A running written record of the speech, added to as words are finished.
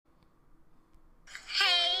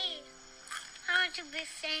be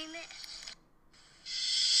famous.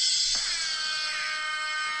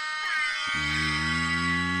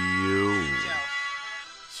 Yo,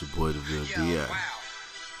 it's your boy DeVille D.I.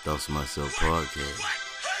 Thoughts of Myself podcast.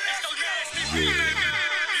 Yeah,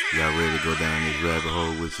 y'all ready to go down this rabbit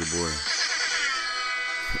hole with your boy?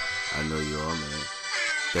 I know you are, man.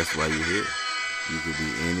 That's why you're here. You could be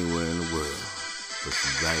anywhere in the world, but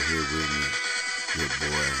you right here with me, your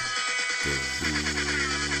boy DeVille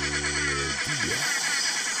D.I.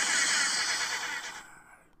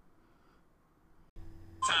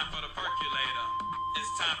 Time for the percolator.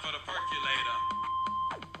 It's time for the percolator.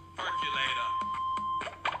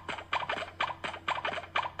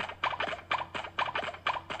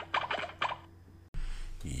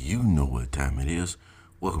 You know what time it is.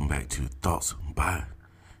 Welcome back to Thoughts by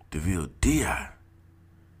DeVille D.I.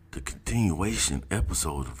 The continuation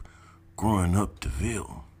episode of Growing Up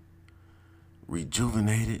DeVille.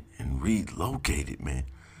 Rejuvenated and relocated, man.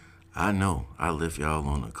 I know I left y'all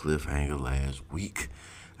on a cliffhanger last week.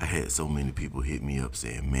 I had so many people hit me up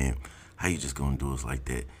saying, man, how you just gonna do us like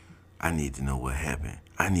that? I need to know what happened.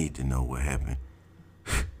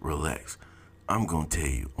 Relax. I'm gonna tell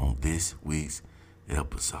you on this week's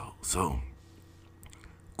episode. So,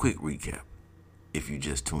 quick recap. If you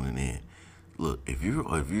just tuning in, look, if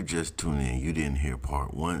you're just tuning in, you didn't hear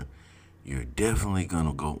part one, you're definitely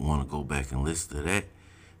gonna want to go back and listen to that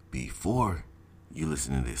before you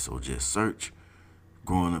listen to this. So just search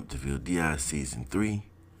Growing Up DeVille D.I. Season 3,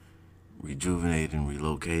 Rejuvenated and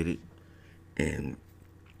Relocated, and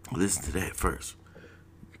listen to that first.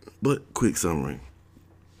 But quick summary.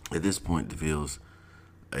 At this point, DeVille's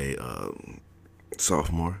a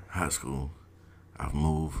sophomore high school. I've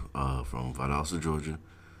moved from Valdosta, Georgia,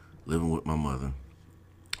 living with my mother,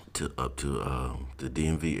 up to the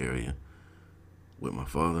DMV area with my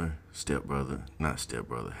father, half-brother,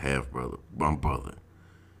 my brother,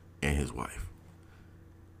 and his wife.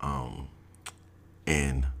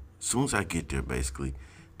 And as soon as I get there, basically,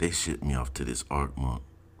 they ship me off to this Arkmont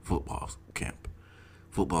football camp.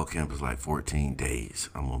 Football camp is like 14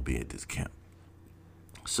 days I'm going to be at this camp.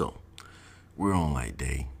 So, we're on like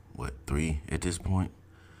day, 3 at this point?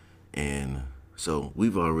 And so,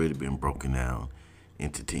 we've already been broken down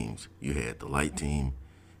into teams. You had the light team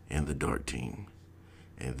and the dark team.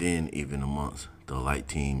 And then even amongst the light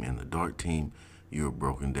team and the dark team, you were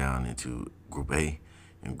broken down into Group A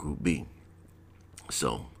and Group B.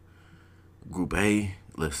 So, Group A,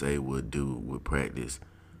 let's say, would practice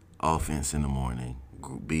offense in the morning.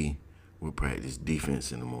 Group B would practice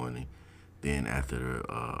defense in the morning. Then after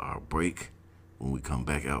our break, when we come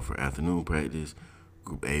back out for afternoon practice,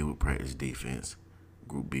 Group A would practice defense.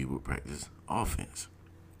 Group B would practice offense.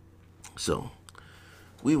 So,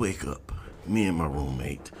 we wake up, me and my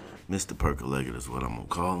roommate, Mr. Percolator is what I'm going to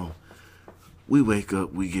call him. We wake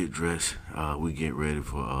up, we get dressed, we get ready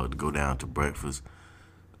to go down to breakfast.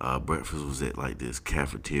 Breakfast was at like this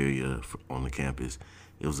cafeteria on the campus.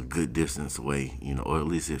 It was a good distance away, or at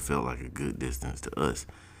least it felt like a good distance to us.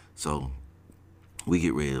 So we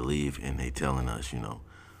get ready to leave, and they telling us,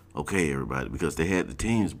 okay, everybody, because they had the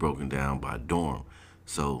teams broken down by dorm.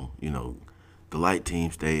 So, the light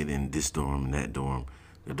team stayed in this dorm and that dorm.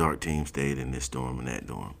 The dark team stayed in this dorm and that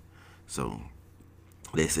dorm. So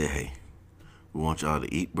they said, hey, we want y'all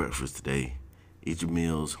to eat breakfast today. Eat your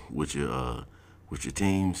meals with your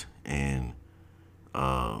teams, and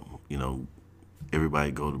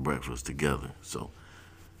everybody go to breakfast together. So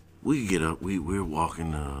we get up, we're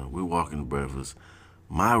walking to breakfast.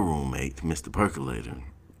 My roommate, Mr. Percolator,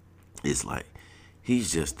 is like,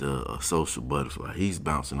 he's just a social butterfly. He's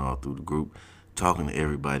bouncing all through the group, talking to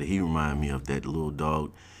everybody. He reminded me of that little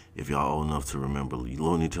dog. If y'all old enough to remember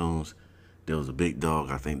Looney Tunes, there was a big dog.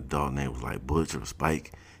 I think the dog name was like Butch or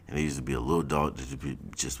Spike. And there used to be a little dog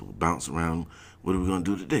that just would bounce around. What are we going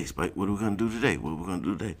to do today, Spike? What are we going to do today? What are we going to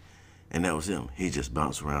do today? And that was him. He just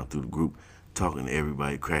bounced around through the group, talking to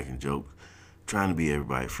everybody, cracking jokes, trying to be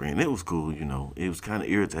everybody's friend. It was cool, It was kind of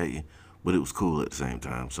irritating, but it was cool at the same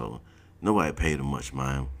time. So nobody paid him much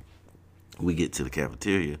mind. We get to the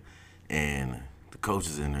cafeteria, and the coach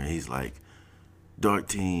is in there. He's like, dark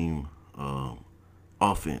team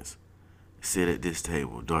offense, sit at this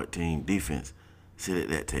table. Dark team defense, sit at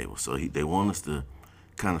that table. So they want us to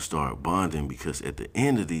kind of start bonding, because at the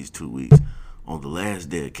end of these 2 weeks, on the last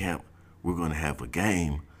day of camp, we're going to have a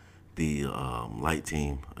game, the light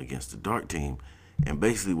team against the dark team. And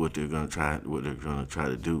basically what they're going to try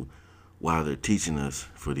to do while they're teaching us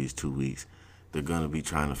for these 2 weeks, they're going to be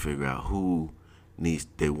trying to figure out who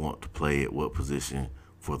they want to play at what position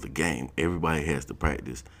for the game. Everybody has to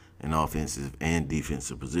practice an offensive and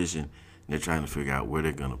defensive position. And they're trying to figure out where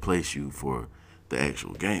they're going to place you for the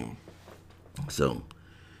actual game. So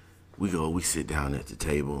we sit down at the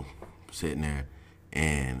table, sitting there,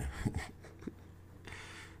 and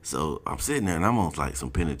so I'm sitting there and I'm on like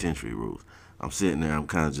some penitentiary rules. I'm sitting there, I'm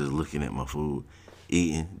kind of just looking at my food,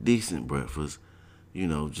 eating decent breakfast,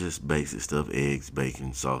 just basic stuff, eggs,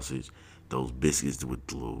 bacon, sausage, those biscuits with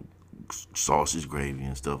the little sausage gravy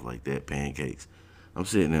and stuff like that, pancakes. I'm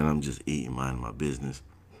sitting there and I'm just eating, minding my business.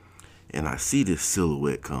 And I see this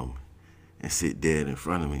silhouette come and sit dead in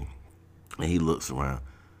front of me. And he looks around.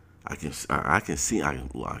 I'll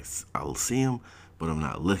see him, but I'm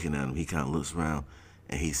not looking at him. He kind of looks around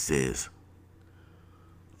and he says,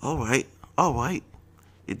 all right.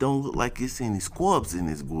 It don't look like it's any squabs in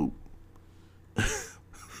this group.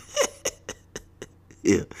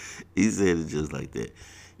 Yeah, he said it just like that.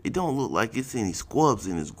 It don't look like it's any squabs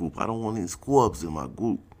in this group. I don't want any squabs in my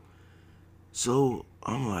group. So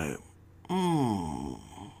I'm like,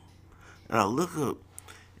 And I look up,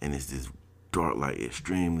 and it's this dark, like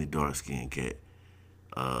extremely dark-skinned cat.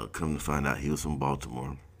 Come to find out, he was from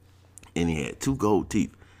Baltimore, and he had 2 gold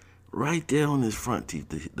teeth right there on his front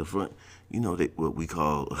teeth. The front, what we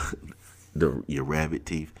call your rabbit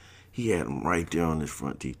teeth. He had them right there on his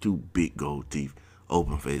front teeth, 2 big gold teeth,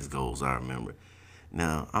 open-faced golds. I remember.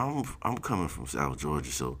 Now I'm coming from South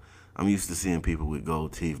Georgia, so I'm used to seeing people with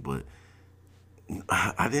gold teeth, but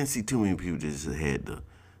I didn't see too many people that just had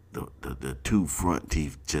the 2 front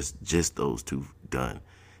teeth, just those 2 done.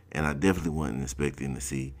 And I definitely wasn't expecting to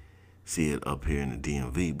see it up here in the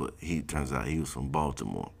DMV, but turns out he was from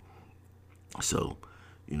Baltimore. So,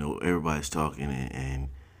 everybody's talking and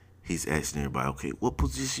he's asking everybody, okay, what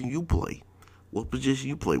position you play? What position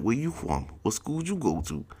you play? Where you from? What school you go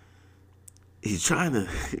to? He's trying to,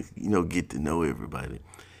 get to know everybody.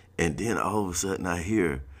 And then all of a sudden I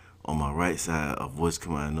hear on my right side a voice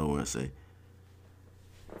come out of nowhere and say,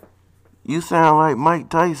 you sound like Mike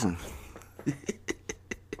Tyson.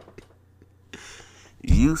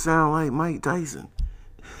 You sound like Mike Tyson.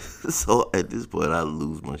 So at this point, I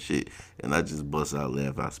lose my shit, and I just bust out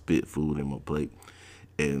laughing. I spit food in my plate,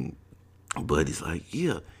 and Buddy's like,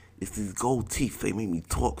 yeah, it's these gold teeth. They make me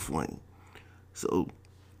talk funny. So,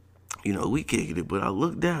 we kicking it, but I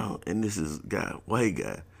look down, and this is white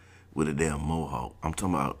guy, with a damn mohawk. I'm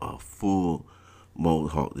talking about a full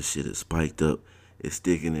mohawk. The shit is spiked up. It's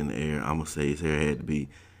sticking in the air. I'm going to say his hair had to be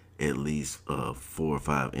at least 4 or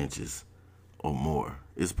 5 inches or more.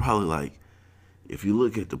 It's probably like, if you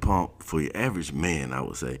look at the palm, for your average man, I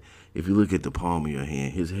would say, if you look at the palm of your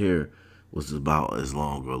hand, his hair was about as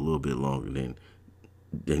long or a little bit longer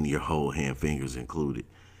than your whole hand, fingers included.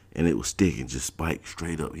 And it was sticking, just spiked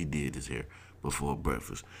straight up. He did his hair before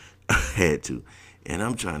breakfast. I had to. And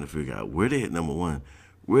I'm trying to figure out number one,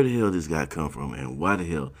 where the hell this guy come from, and why the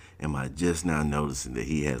hell am I just now noticing that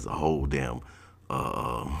he has a whole damn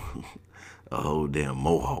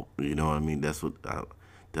mohawk? You know what I mean? That's what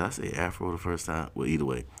did I say afro the first time? Well, either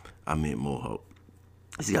way, I meant mohawk.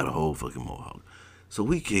 He's got a whole fucking mohawk. So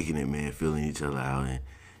we kicking it, man, feeling each other out, and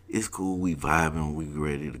it's cool. We vibing. We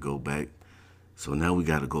ready to go back. So now we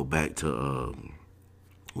got to go back to the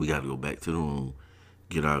room,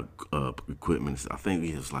 get our equipment. I think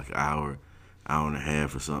it was like an hour and a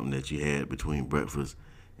half or something that you had between breakfast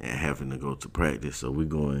and having to go to practice. So we're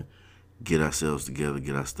going, get ourselves together,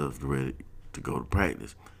 get our stuff ready to go to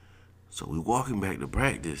practice. So we're walking back to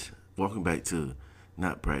practice,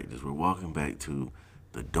 not practice, we're walking back to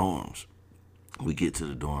the dorms. We get to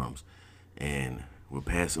the dorms, and we're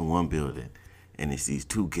passing one building, and it's these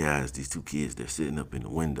 2 kids, they're sitting up in the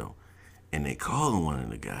window, and they calling one of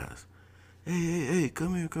the guys, hey,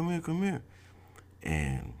 come here.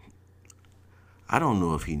 And I don't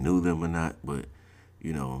know if he knew them or not, but,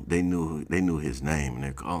 they knew his name, and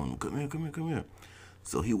they're calling him, come here.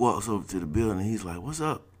 So he walks over to the building, and he's like, what's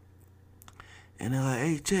up? And they're like,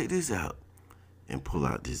 hey, check this out. And pull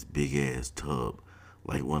out this big-ass tub,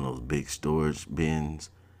 like one of those big storage bins,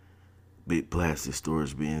 big plastic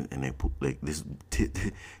storage bins, and they put, like, this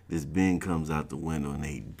bin comes out the window, and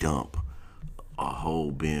they dump a whole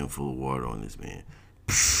bin full of water on this man.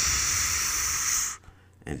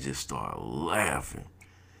 And just start laughing.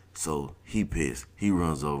 So he pissed. He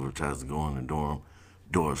runs over, tries to go in the dorm.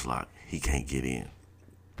 Door's locked. He can't get in.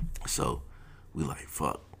 So we like,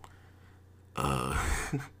 fuck.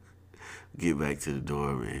 Get back to the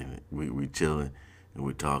door, and we chilling, and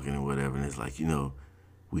we're talking and whatever, and it's like,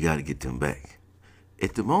 we got to get them back.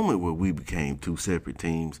 At the moment where we became 2 separate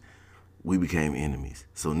teams, we became enemies.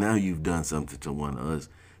 So now you've done something to one of us,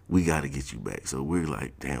 we got to get you back. So we're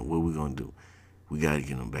like, damn, what are we going to do? We got to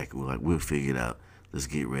get them back. And we're like, we'll figure it out. Let's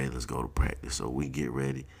get ready. Let's go to practice. So we get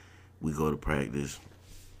ready. We go to practice.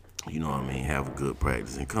 you know what I mean, have a good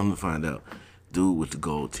practice. And come to find out, dude with the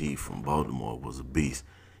gold teeth from Baltimore was a beast.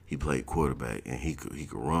 He played quarterback and he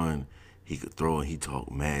could run, he could throw, and he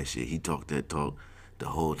talked mad shit. He talked that talk the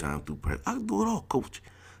whole time through practice. I could do it all, coach.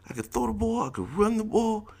 I could throw the ball, I could run the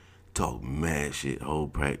ball, talk mad shit whole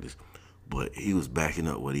practice. But he was backing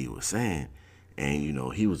up what he was saying,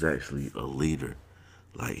 and he was actually a leader.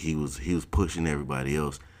 Like he was pushing everybody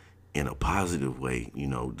else in a positive way,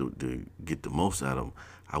 to get the most out of him.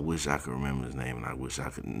 I wish I could remember his name, and I wish I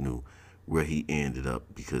could knew where he ended up,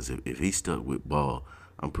 because if he stuck with ball,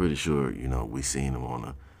 I'm pretty sure we seen him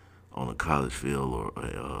on a college field,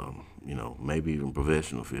 or maybe even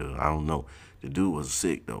professional field. I don't know. The dude was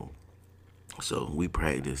sick though. So we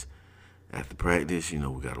practiced. After practice, we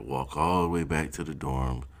got to walk all the way back to the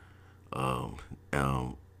dorm, um,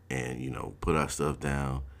 and put our stuff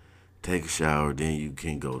down, take a shower. Then you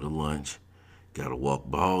can go to lunch. Got to walk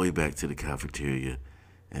all the way back to the cafeteria,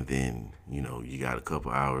 and then you got a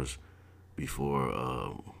couple hours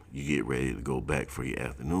before you get ready to go back for your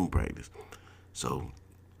afternoon practice. So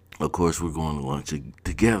of course we're going to lunch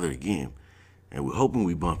together again, and we're hoping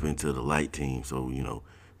we bump into the light team, so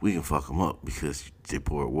we can fuck them up, because they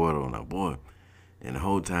poured water on our boy. And the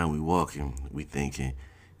whole time we walking, we thinking,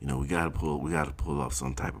 we gotta pull off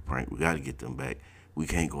some type of prank. We gotta get them back. We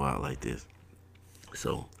can't go out like this.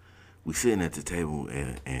 So we sitting at the table,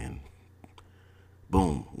 and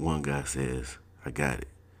boom, one guy says, "I got it."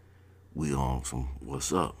 We on some,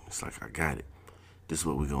 "What's up?" It's like, "I got it. This is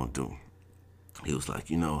what we gonna do." He was like,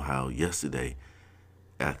 "You know how yesterday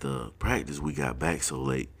after practice we got back so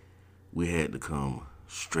late, we had to come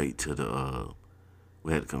straight to the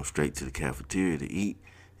cafeteria to eat,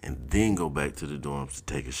 and then go back to the dorms to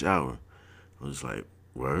take a shower." I was like,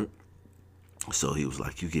 "Word?" So he was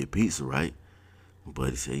like, "You get pizza, right?"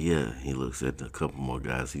 But he said, "Yeah." He looks at a couple more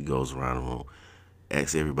guys. He goes around the room,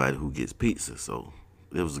 asks everybody who gets pizza. So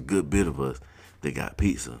there was a good bit of us that got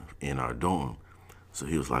pizza in our dorm. So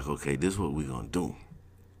he was like, "Okay, this is what we're gonna do.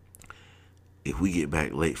 If we get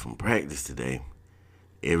back late from practice today,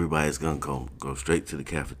 everybody's gonna go straight to the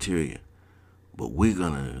cafeteria. But we're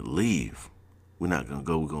gonna leave. We're not gonna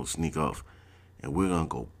go, we're gonna sneak off. And we're gonna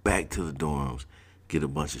go back to the dorms, get a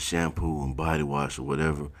bunch of shampoo and body wash or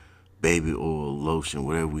whatever, baby oil, lotion,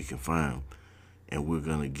 whatever we can find. And we're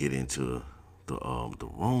gonna get into the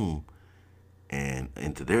room and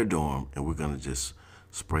into their dorm, and we're gonna just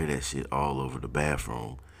spray that shit all over the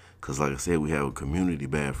bathroom. Cause like I said, we have a community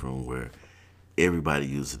bathroom where everybody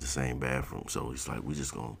uses the same bathroom. So it's like we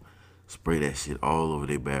just gonna spray that shit all over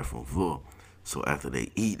their bathroom floor. So after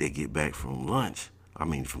they eat, they get back from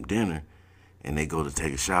from dinner, and they go to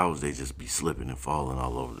take a shower, they just be slipping and falling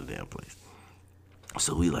all over the damn place.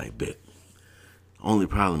 So we like, bet. Only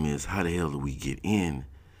problem is, how the hell do we get in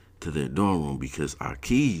to their dorm room? Because our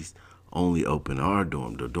keys only open our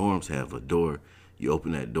dorm. The dorms have a door. You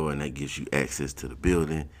open that door, and that gives you access to the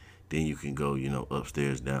building. Then you can go,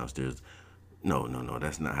 upstairs, downstairs. No,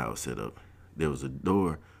 that's not how it's set up. There was a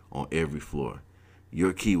door on every floor.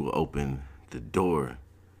 Your key will open the door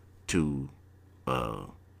to,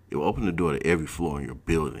 it will open the door to every floor in your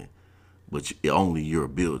building, but only your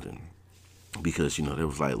building, because there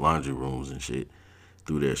was like laundry rooms and shit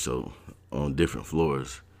through there. So on different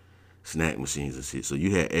floors, snack machines and shit. So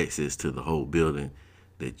you had access to the whole building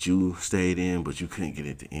that you stayed in, but you couldn't get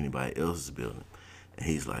into anybody else's building. And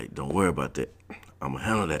he's like, "Don't worry about that. I'm gonna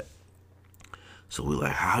handle that." So we're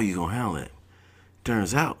like, "How you gonna handle that?"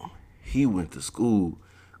 Turns out he went to school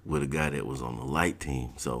with a guy that was on the light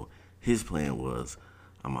team. So his plan was,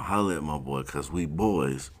 "I'm gonna holler at my boy, cause we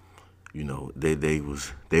boys,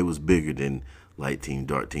 they was bigger than light team,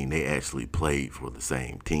 dark team. They actually played for the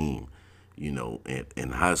same team. In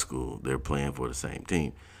high school, they're playing for the same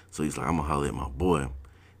team." So he's like, "I'm gonna holler at my boy.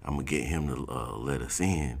 I'm gonna get him to let us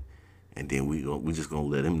in, and then we just gonna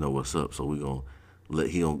let him know what's up. So we gonna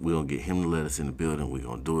get him to let us in the building. We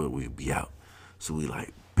gonna do it. We'll be out." So we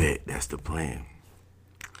like, bet, that's the plan.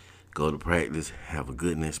 Go to practice, have a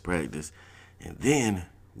good next practice, and then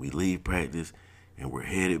we leave practice, and we're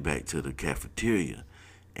headed back to the cafeteria,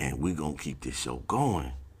 and we gonna keep this show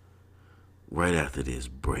going. Right after this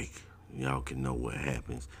break, y'all can know what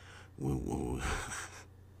happens when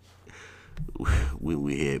when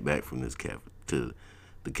we head back from this to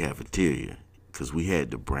the cafeteria, because we had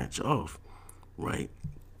to branch off, right?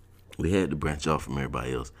 We had to branch off from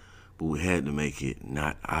everybody else, but we had to make it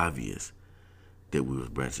not obvious that we was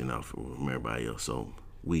branching off from everybody else. So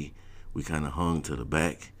we kind of hung to the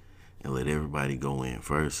back and let everybody go in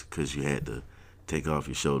first, because you had to take off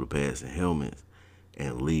your shoulder pads and helmets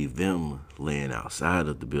and leave them laying outside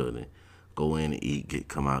of the building. Go in and eat,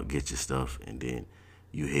 come out, get your stuff, and then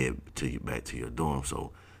you head back to your dorm.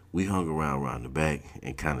 So we hung around the back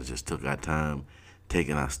and kind of just took our time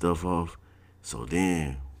taking our stuff off. So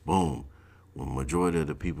then, boom, when majority of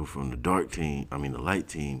the people from the the light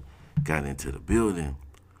team got into the building,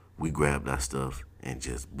 we grabbed our stuff and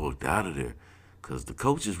just booked out of there. Cause the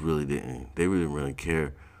coaches really didn't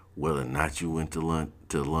care whether or not you went to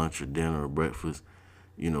lunch or dinner or breakfast.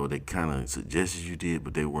 They kind of suggested you did,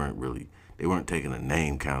 but they weren't taking a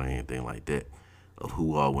name count or anything like that of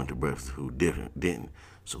who all went to breakfast, who didn't.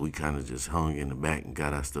 So we kind of just hung in the back and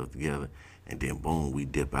got our stuff together, and then boom, we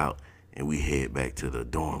dip out and we head back to the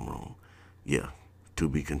dorm room. Yeah, to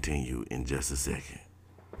be continued in just a second.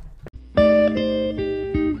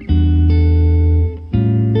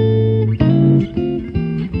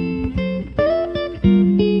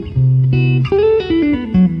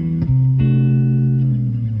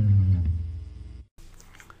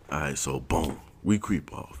 Alright, so boom, we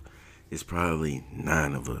creep off. It's probably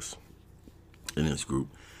 9 of us in this group.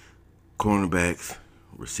 Cornerbacks,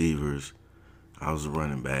 receivers, I was a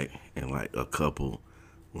running back, and like a couple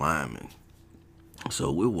linemen.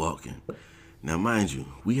 So we're walking. Now, mind you,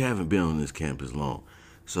 we haven't been on this campus long.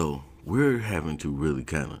 So we're having to really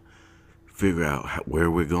kind of figure out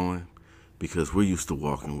where we're going, because we're used to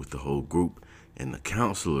walking with the whole group, and the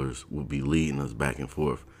counselors will be leading us back and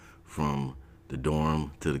forth from the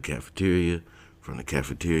dorm to the cafeteria, from the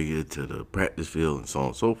cafeteria to the practice field, and so on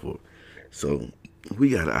and so forth. So we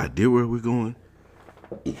got an idea where we're going,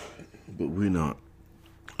 but we're not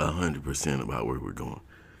 100% about where we're going.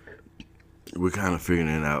 We're kind of figuring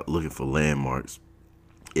it out, looking for landmarks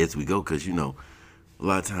as we go, because, a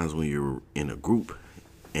lot of times when you're in a group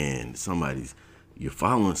and you're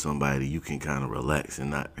following somebody, you can kind of relax and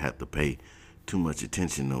not have to pay too much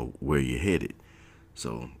attention to where you're headed.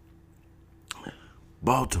 So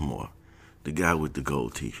Baltimore, the guy with the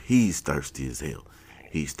gold teeth, he's thirsty as hell.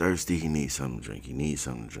 He's thirsty, he needs something to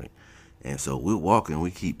drink. And so we're walking,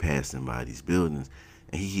 we keep passing by these buildings,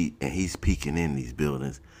 and he's peeking in these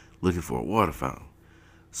buildings looking for a water fountain.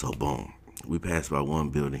 So boom, we pass by one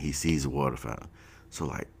building, he sees a water fountain. So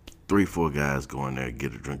like 3-4 guys go in there and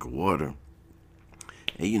get a drink of water.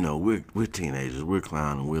 And we're teenagers, we're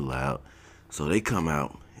clowning, we're loud. So they come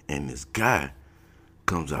out, and this guy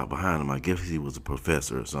comes out behind him. I guess he was a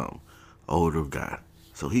professor or something, older guy.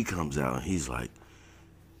 So he comes out and he's like,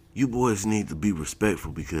 "You boys need to be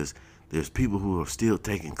respectful because there's people who are still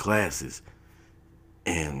taking classes."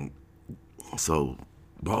 And so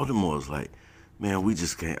Baltimore's like, "Man, we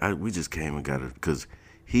just came and got it," because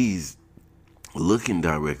he's looking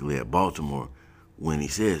directly at Baltimore when he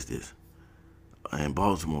says this. And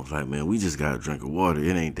Baltimore's like, "Man, we just got a drink of water.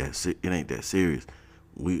 It ain't that serious.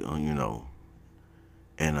 We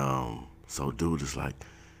And so dude is like,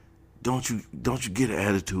 don't you get an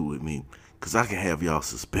attitude with me, cause I can have y'all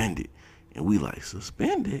suspended." And we like,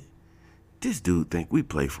 suspended? This dude think we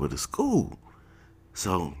play for the school.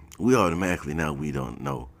 So we automatically, now we don't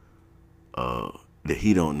know that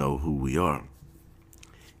he don't know who we are.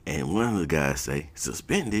 And one of the guys say,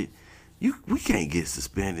 "Suspended? We can't get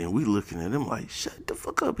suspended." And we looking at him like, shut the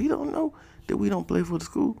fuck up. He don't know that we don't play for the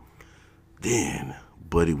school. Then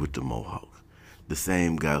Buddy with the mohawk, the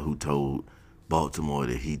same guy who told Baltimore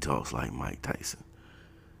that he talks like Mike Tyson,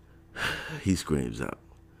 he screams out,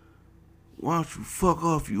 "Why don't you fuck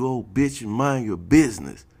off, you old bitch, and mind your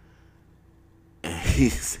business?" And he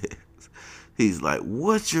says, he's like,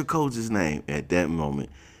 "What's your coach's name?" At that moment,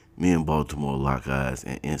 me and Baltimore lock eyes,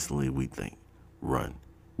 and instantly we think, run.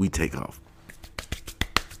 We take off.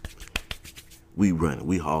 We running,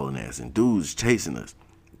 we hauling ass, and dudes chasing us.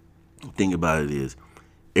 The thing about it is,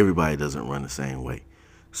 everybody doesn't run the same way.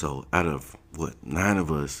 So out of 9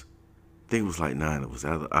 of us, I think it was like 9 of us.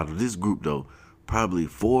 Out of this group though, probably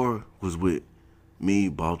 4 was with me,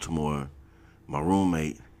 Baltimore, my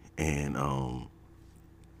roommate, and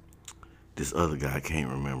this other guy, I can't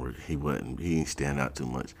remember. He didn't stand out too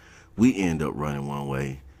much. We end up running one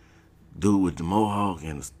way. Dude with the mohawk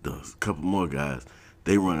and a couple more guys,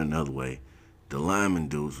 they run another way. The lineman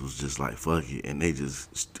dudes was just like, fuck it, and they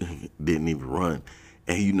just didn't even run.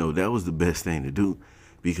 And that was the best thing to do,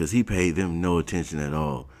 because he paid them no attention at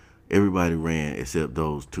all. Everybody ran except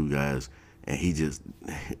those 2 guys, and he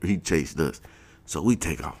chased us. So we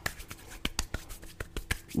take off.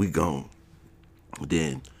 We gone.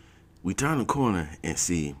 Then we turn the corner and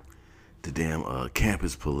see the damn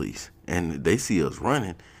campus police, and they see us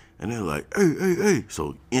running, and they're like, "Hey, hey, hey!"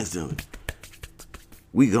 So instantly,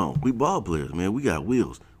 we gone. We ball players, man. We got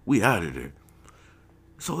wheels. We out of there.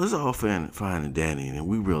 So it's all fine and dandy, and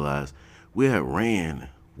we realized we had ran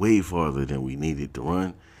way farther than we needed to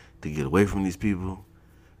run to get away from these people,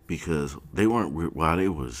 because they weren't, while they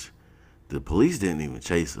was, the police didn't even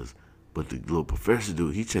chase us, but the little professor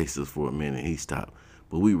dude, he chased us for a minute, he stopped.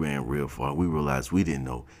 But we ran real far. We realized we didn't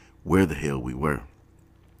know where the hell we were.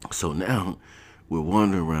 So now we're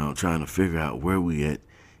wandering around trying to figure out where we at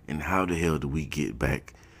and how the hell do we get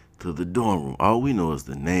back to the dorm room. All we know is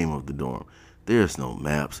the name of the dorm. There's no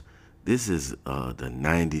maps. This is the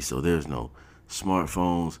 90s, so there's no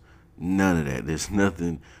smartphones, none of that. There's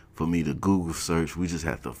nothing for me to Google search. We just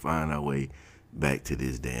have to find our way back to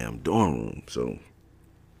this damn dorm room. So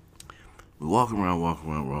we walk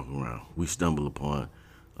around. We stumble upon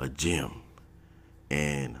a gym,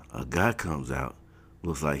 and a guy comes out.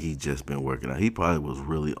 Looks like he just been working out. He probably was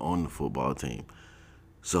really on the football team.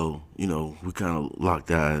 So, we kind of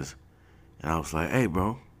locked eyes, and I was like, hey,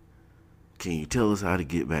 bro, can you tell us how to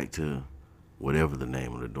get back to whatever the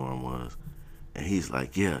name of the dorm was? And he's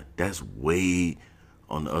like, yeah, that's way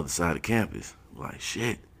on the other side of campus. I'm like,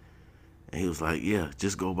 shit. And he was like, yeah,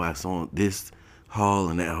 just go by this hall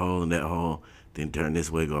and that hall and that hall, then turn this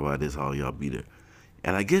way, go by this hall, y'all be there.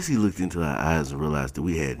 And I guess he looked into our eyes and realized that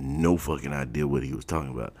we had no fucking idea what he was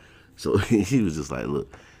talking about. So he was just like,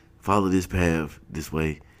 look, follow this path this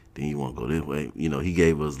way, then you want to go this way. He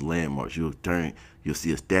gave us landmarks. You'll turn, you'll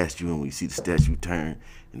see a statue, and when you see the statue, turn,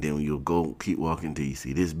 and then when you'll go, keep walking until you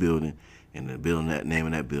see this building, and the building, that name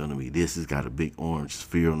of that building will be this. It's got a big orange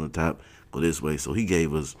sphere on the top. Go this way. So he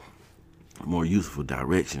gave us more useful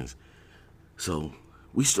directions. So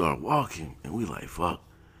we start walking, and we like, fuck,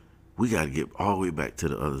 we got to get all the way back to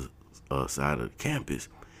the other side of the campus,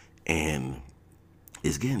 and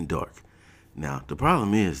it's getting dark. Now, the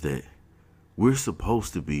problem is that we're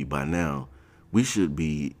supposed to be, by now, we should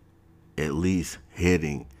be at least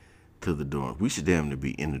heading to the dorms. We should damn near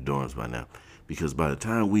be in the dorms by now, because by the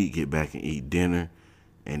time we get back and eat dinner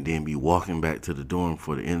and then be walking back to the dorm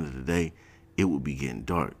for the end of the day, it would be getting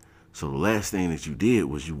dark. So the last thing that you did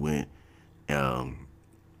was you went,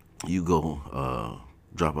 you go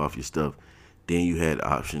drop off your stuff. Then you had the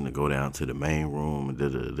option to go down to the main room.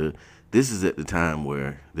 And This is at the time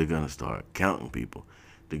where they're going to start counting people.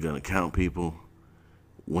 They're going to count people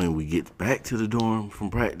when we get back to the dorm from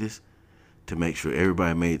practice to make sure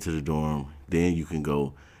everybody made it to the dorm. Then you can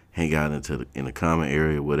go hang out in the common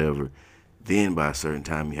area, whatever. Then by a certain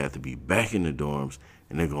time, you have to be back in the dorms,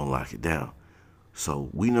 and they're going to lock it down. So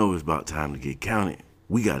we know it's about time to get counted.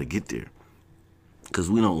 We got to get there because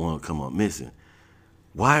we don't want to come up missing.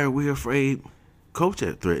 Why are we afraid? Coach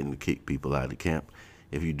had threatened to kick people out of the camp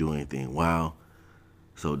if you do anything wild.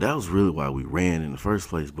 So that was really why we ran in the first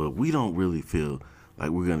place. But we don't really feel like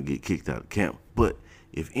we're going to get kicked out of camp. But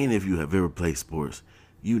if any of you have ever played sports,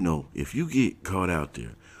 if you get caught out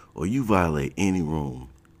there or you violate any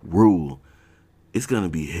rule, it's going to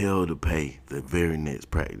be hell to pay the very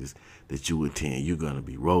next practice that you attend. You're going to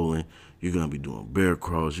be rolling. You're going to be doing bear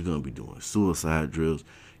crawls. You're going to be doing suicide drills.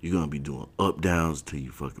 You're going to be doing up downs till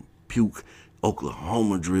you fucking puke.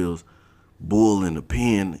 Oklahoma drills. Bull in the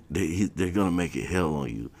pen. They're going to make it hell on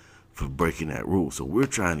you for breaking that rule. So we're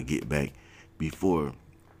trying to get back before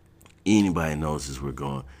anybody notices we're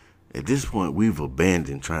going. At this point, we've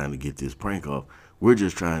abandoned trying to get this prank off. We're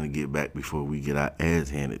just trying to get back before we get our ass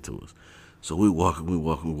handed to us. So we walking,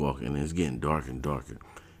 and it's getting darker and darker.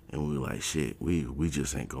 And we were like, shit, we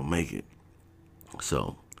just ain't going to make it.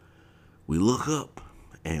 So we look up,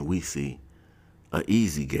 and we see a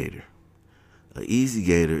Easy Gator. An Easy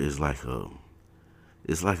Gator is like a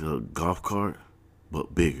golf cart,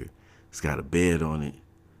 but bigger. It's got a bed on it.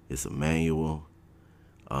 It's a manual.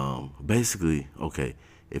 Basically, okay,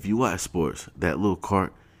 if you watch sports, that little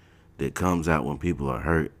cart that comes out when people are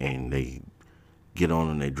hurt and they get on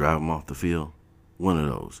and they drive them off the field, one of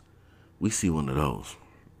those. We see one of those.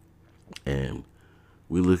 And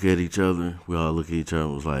we look at each other. We all look at each other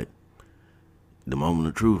and was like, the moment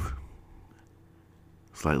of truth.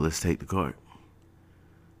 It's like, let's take the cart.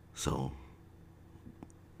 So,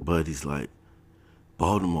 Buddy's like,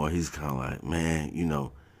 Baltimore, he's kind of like,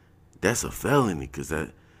 man, that's a felony because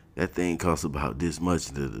that thing costs about this much.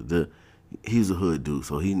 He's a hood dude,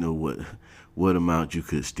 so he knew what amount you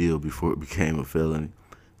could steal before it became a felony.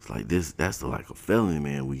 It's like that's like a felony,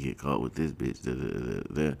 man. We get caught with this bitch.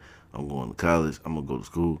 I'm going to college. I'm going to go to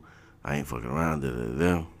school. I ain't fucking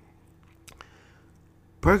around.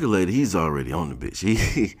 Percolator, he's already on the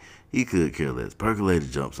bitch. He could care less. Percolator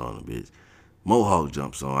jumps on the bitch. Mohawk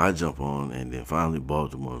jumps on. I jump on. And then finally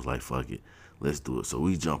Baltimore's like, fuck it. Let's do it. So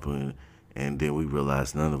we jump in. And then we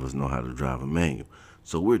realize none of us know how to drive a manual.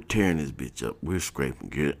 So we're tearing this bitch up. We're scraping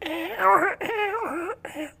gear.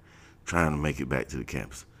 Trying to make it back to the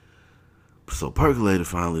campus. So Percolator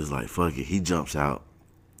finally is like, fuck it. He jumps out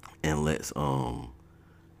and lets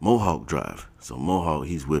Mohawk Drive. So Mohawk,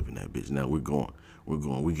 he's whipping that bitch. Now we're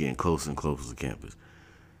getting closer and closer to campus.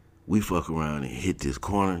 We fuck around and hit this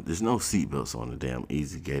corner. There's no seatbelts on the damn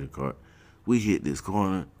Easy Gator cart. We hit this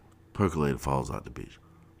corner, percolator falls out the bitch.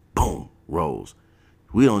 Boom, rolls.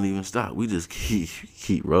 We don't even stop. We just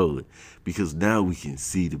keep rolling because now we can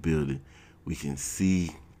see the building. We can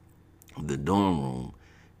see the dorm room,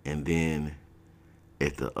 and then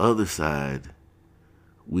at the other side,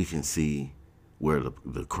 we can see where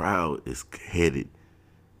the crowd is headed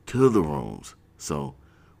to the rooms. So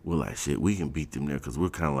we're like, shit, we can beat them there because we're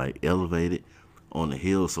kind of like elevated on the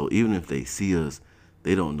hill. So even if they see us,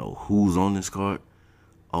 they don't know who's on this cart.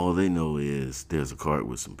 All they know is there's a cart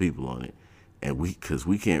with some people on it. And because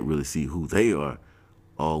we can't really see who they are,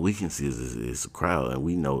 all we can see is a crowd. And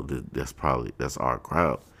we know that that's our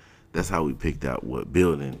crowd. That's how we picked out where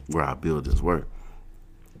our buildings were.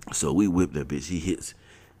 So we whip that bitch. He hits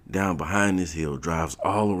down behind this hill, drives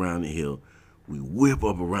all around the hill. We whip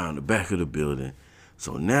up around the back of the building.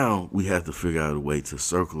 So now we have to figure out a way to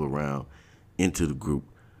circle around into the group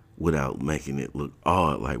without making it look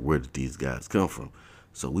odd, like where did these guys come from?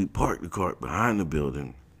 So we park the cart behind the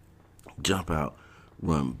building, jump out,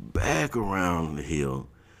 run back around the hill,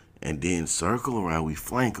 and then circle around. We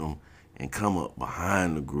flank them and come up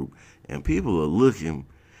behind the group. And people are looking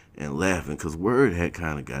and laughing because word had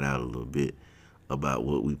kind of got out a little bit about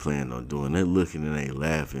what we planned on doing. They're looking and they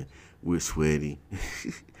laughing. We're sweaty.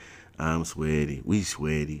 I'm sweaty. We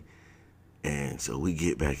sweaty. And so we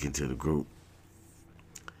get back into the group.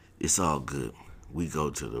 It's all good. We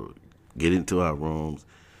get into our rooms.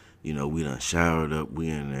 You know, we done showered up. We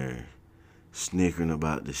in there snickering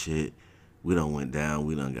about the shit. We done went down.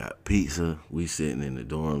 We done got pizza. We sitting in the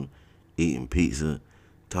dorm eating pizza,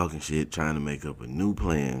 talking shit, trying to make up a new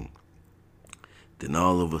plan. Then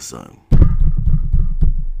all of a sudden,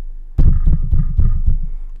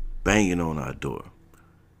 banging on our door.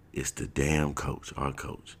 It's the damn coach, our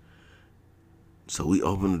coach. So we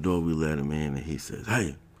open the door, we let him in, and he says,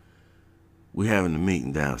 hey, we having a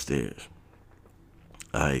meeting downstairs.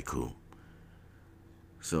 All right, cool.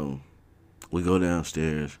 So we go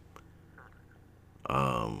downstairs.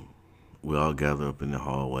 We all gather up in the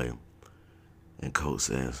hallway, and coach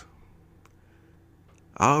says,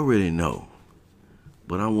 I already know,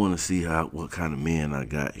 but I want to see what kind of men I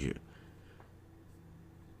got here.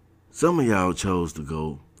 Some of y'all chose to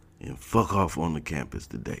go and fuck off on the campus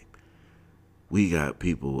today. We got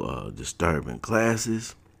people disturbing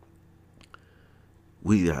classes.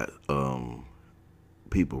 We got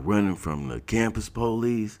people running from the campus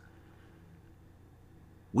police.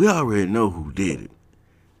 We already know who did it,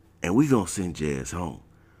 and we gonna send your ass home.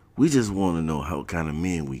 We just want to know what kind of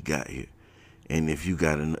men we got here, and if you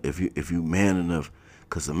man enough,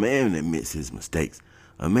 cause a man admits his mistakes.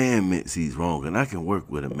 A man admits he's wrong, and I can work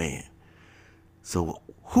with a man. So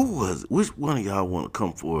which one of y'all want to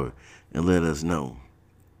come forward and let us know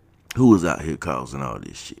who was out here causing all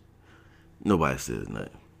this shit? Nobody says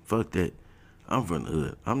nothing. Fuck that. I'm from the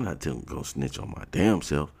hood. I'm not gonna snitch on my damn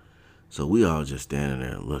self. So we all just standing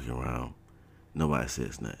there looking around. Nobody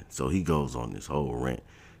says nothing. So he goes on this whole rant,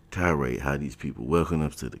 tirade, how these people welcome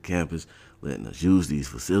us to the campus, letting us use these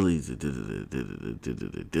facilities.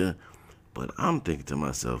 But I'm thinking to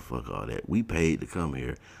myself, fuck all that. We paid to come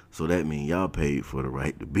here, so that means y'all paid for the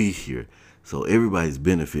right to be here. So everybody's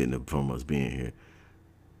benefiting from us being here.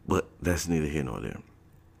 But that's neither here nor there.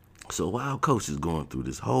 So while coach is going through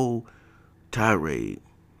this whole tirade,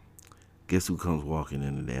 guess who comes walking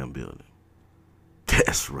in the damn building?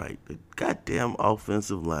 That's right, the goddamn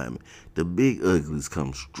offensive lineman. The big uglies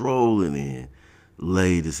come strolling in,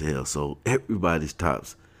 late as hell. So everybody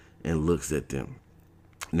stops and looks at them.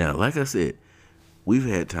 Now, like I said, we've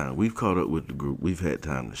had time. We've caught up with the group. We've had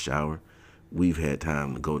time to shower. We've had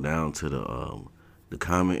time to go down to the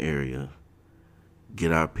common area,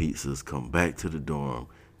 get our pizzas, come back to the dorm,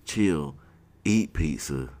 chill, eat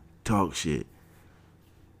pizza, talk shit,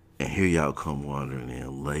 and here y'all come wandering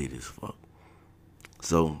in late as fuck.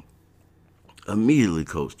 So immediately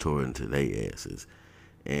coach tore into their asses,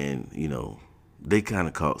 and they kind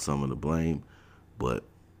of caught some of the blame, but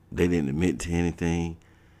they didn't admit to anything.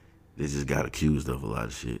 They just got accused of a lot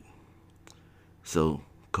of shit. So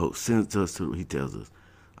coach sends us he tells us,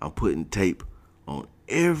 I'm putting tape on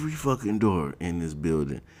every fucking door in this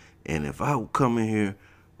building, and if I come in here,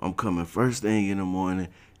 I'm coming first thing in the morning.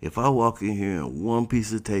 If I walk in here and one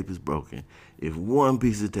piece of tape is broken, if one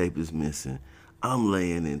piece of tape is missing, I'm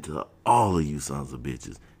laying into all of you sons of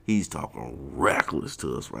bitches. He's talking reckless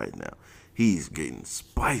to us right now. He's getting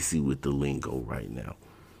spicy with the lingo right now.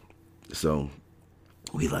 So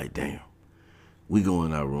we like, damn. We go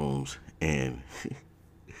in our rooms, and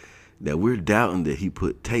that we're doubting that he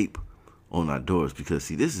put tape on our doors because,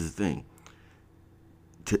 see, this is the thing.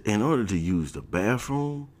 In order to use the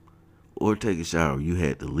bathroom or take a shower, you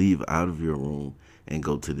had to leave out of your room and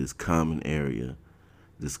go to this common area,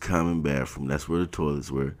 this common bathroom. That's where the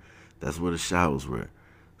toilets were. That's where the showers were.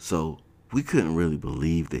 So we couldn't really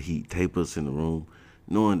believe that he'd tape us in the room,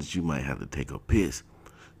 knowing that you might have to take a piss.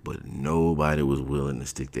 But nobody was willing to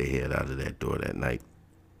stick their head out of that door that night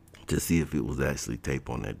to see if it was actually tape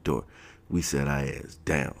on that door. We sat our ass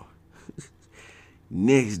down.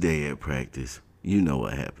 Next day at practice, you know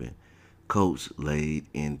what happened. Coach laid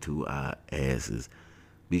into our asses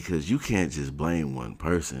because you can't just blame one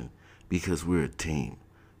person because we're a team.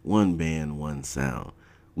 One band, one sound.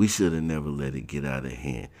 We should have never let it get out of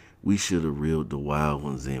hand. We should have reeled the wild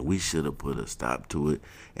ones in. We should have put a stop to it.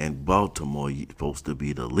 And Baltimore, supposed to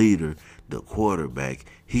be the leader, the quarterback,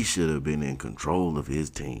 he should have been in control of his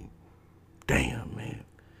team. Damn, man.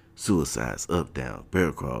 Suicides, up, down,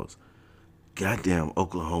 bear crawls. Goddamn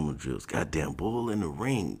Oklahoma drills. Goddamn bull in the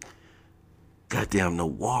ring. Goddamn no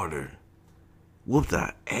water. Whooped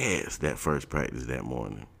our ass that first practice that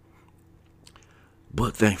morning.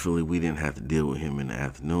 But thankfully, we didn't have to deal with him in the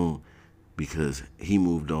afternoon because he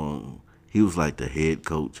moved on. He was like the head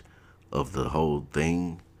coach of the whole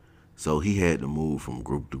thing. So he had to move from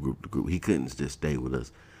group to group to group. He couldn't just stay with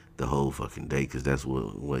us the whole fucking day because that's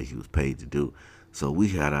what he was paid to do. So we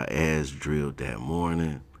had our ass drilled that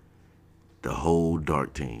morning. The whole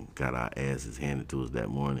dark team got our asses handed to us that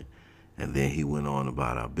morning. And then he went on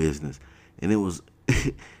about our business. And it was,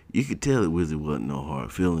 you could tell it wasn't no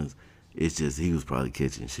hard feelings. It's just he was probably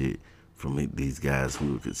catching shit from these guys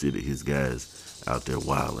who were considered his guys out there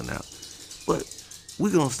wilding out. But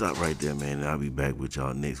we're going to stop right there, man. And I'll be back with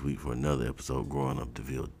y'all next week for another episode Growing Up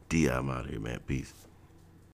DeVille. D, I'm out here, man. Peace.